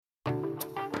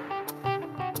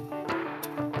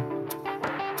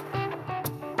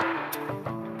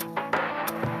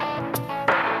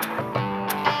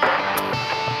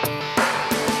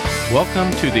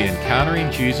Welcome to the Encountering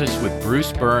Jesus with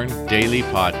Bruce Byrne Daily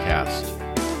Podcast.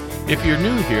 If you're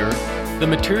new here, the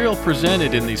material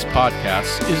presented in these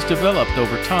podcasts is developed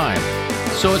over time,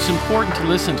 so it's important to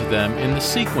listen to them in the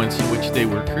sequence in which they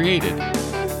were created.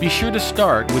 Be sure to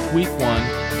start with Week 1,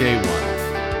 Day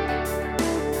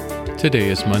 1. Today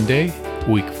is Monday,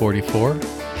 Week 44,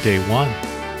 Day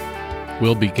 1.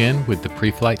 We'll begin with the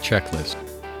pre-flight checklist.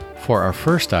 For our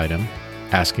first item,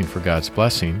 asking for God's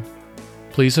blessing,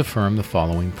 please affirm the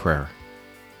following prayer.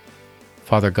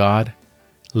 Father God,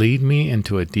 lead me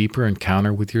into a deeper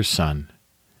encounter with your Son.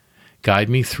 Guide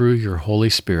me through your Holy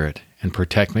Spirit and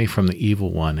protect me from the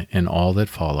evil one and all that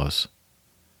follows.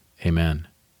 Amen.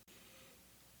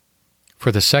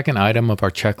 For the second item of our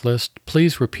checklist,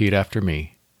 please repeat after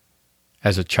me.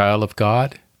 As a child of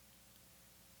God,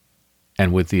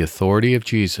 and with the authority of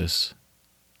Jesus,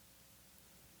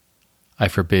 I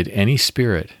forbid any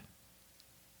spirit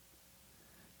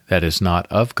that is not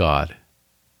of God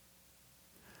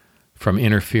from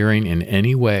interfering in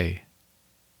any way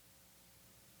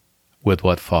with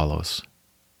what follows.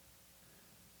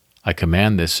 I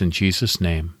command this in Jesus'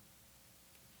 name.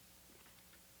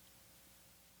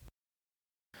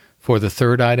 For the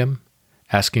third item,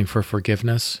 asking for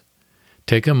forgiveness,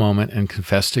 take a moment and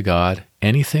confess to God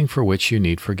anything for which you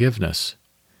need forgiveness.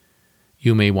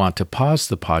 You may want to pause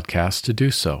the podcast to do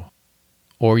so,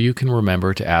 or you can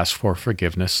remember to ask for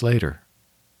forgiveness later.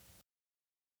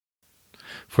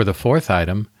 For the fourth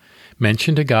item,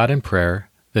 mention to God in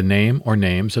prayer the name or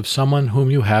names of someone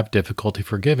whom you have difficulty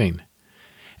forgiving,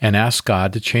 and ask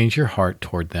God to change your heart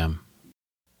toward them.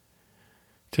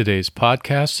 Today's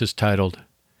podcast is titled,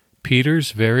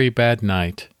 Peter's Very Bad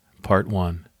Night, Part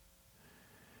 1.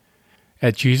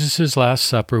 At Jesus' Last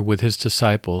Supper with his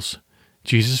disciples,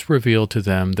 Jesus revealed to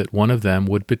them that one of them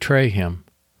would betray him.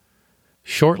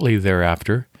 Shortly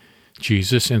thereafter,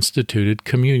 Jesus instituted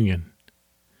communion.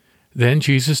 Then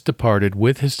Jesus departed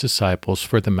with his disciples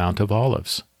for the Mount of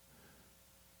Olives.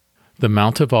 The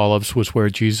Mount of Olives was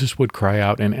where Jesus would cry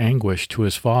out in anguish to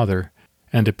his Father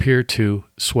and appear to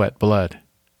sweat blood.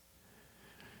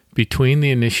 Between the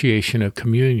initiation of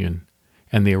communion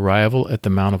and the arrival at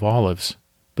the Mount of Olives,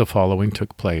 the following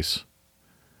took place.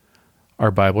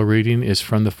 Our Bible reading is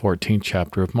from the 14th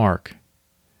chapter of Mark.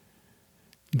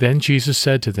 Then Jesus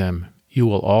said to them, You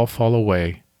will all fall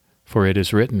away, for it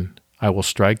is written, I will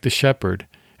strike the shepherd,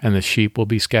 and the sheep will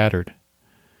be scattered.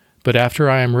 But after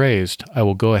I am raised, I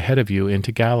will go ahead of you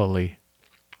into Galilee.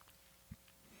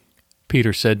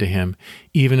 Peter said to him,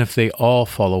 Even if they all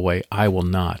fall away, I will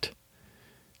not.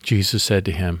 Jesus said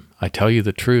to him, I tell you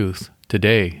the truth,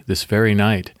 today, this very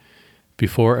night,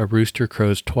 before a rooster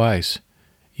crows twice,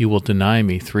 you will deny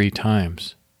me 3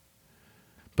 times.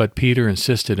 But Peter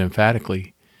insisted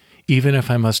emphatically, Even if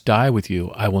I must die with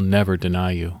you, I will never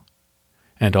deny you.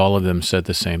 And all of them said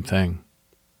the same thing.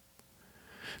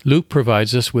 Luke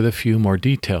provides us with a few more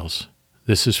details.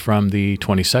 This is from the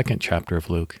 22nd chapter of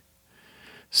Luke.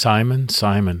 Simon,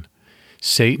 Simon,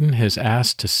 Satan has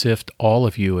asked to sift all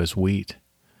of you as wheat.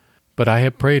 But I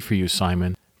have prayed for you,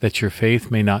 Simon, that your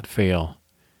faith may not fail.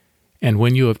 And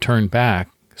when you have turned back,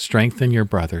 strengthen your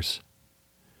brothers.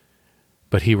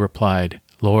 But he replied,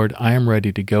 Lord, I am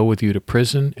ready to go with you to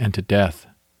prison and to death.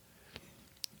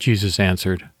 Jesus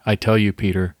answered, I tell you,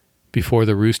 Peter, before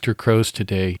the rooster crows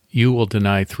today, you will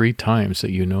deny 3 times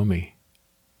that you know me.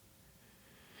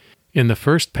 In the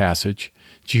first passage,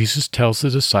 Jesus tells the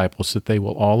disciples that they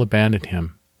will all abandon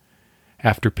him.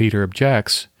 After Peter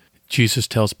objects, Jesus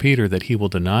tells Peter that he will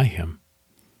deny him.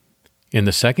 In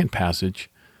the second passage,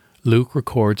 Luke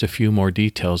records a few more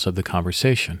details of the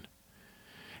conversation.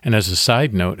 And as a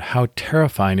side note, how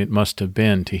terrifying it must have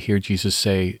been to hear Jesus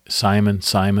say, Simon,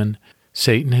 Simon,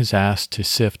 Satan has asked to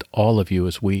sift all of you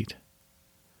as wheat.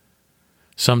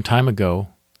 Some time ago,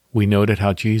 we noted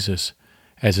how Jesus,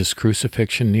 as his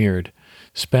crucifixion neared,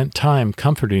 spent time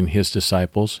comforting his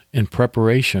disciples in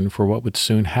preparation for what would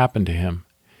soon happen to him.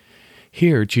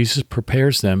 Here, Jesus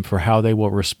prepares them for how they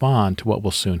will respond to what will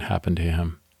soon happen to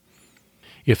him.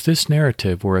 If this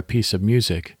narrative were a piece of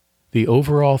music, the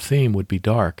overall theme would be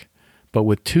dark, but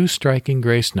with 2 striking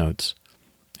grace notes,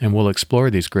 and we'll explore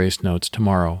these grace notes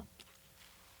tomorrow.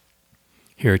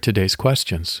 Here are today's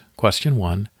questions. Question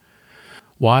 1.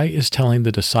 Why is telling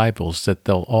the disciples that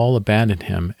they'll all abandon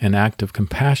him an act of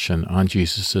compassion on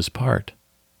Jesus' part?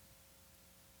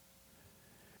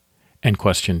 And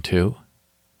question 2.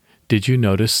 Did you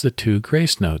notice the 2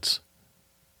 grace notes?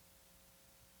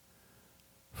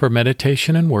 For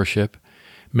meditation and worship,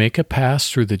 make a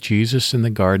pass through the Jesus in the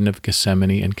Garden of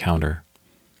Gethsemane encounter.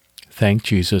 Thank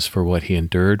Jesus for what he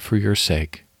endured for your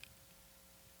sake.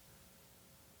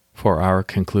 For our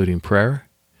concluding prayer,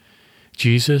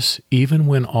 Jesus, even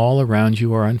when all around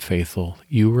you are unfaithful,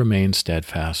 you remain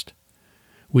steadfast.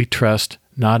 We trust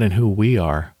not in who we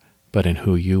are, but in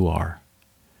who you are.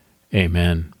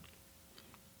 Amen.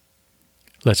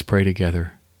 Let's pray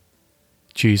together.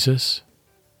 Jesus,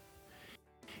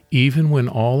 even when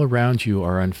all around you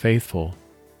are unfaithful,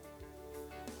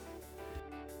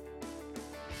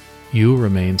 you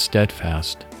remain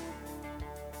steadfast.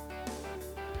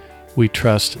 We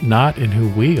trust not in who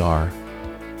we are,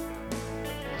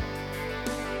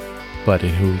 but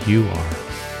in who you are.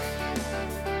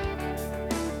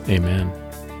 Amen.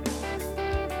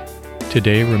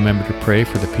 Today, remember to pray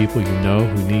for the people you know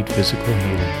who need physical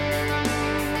healing.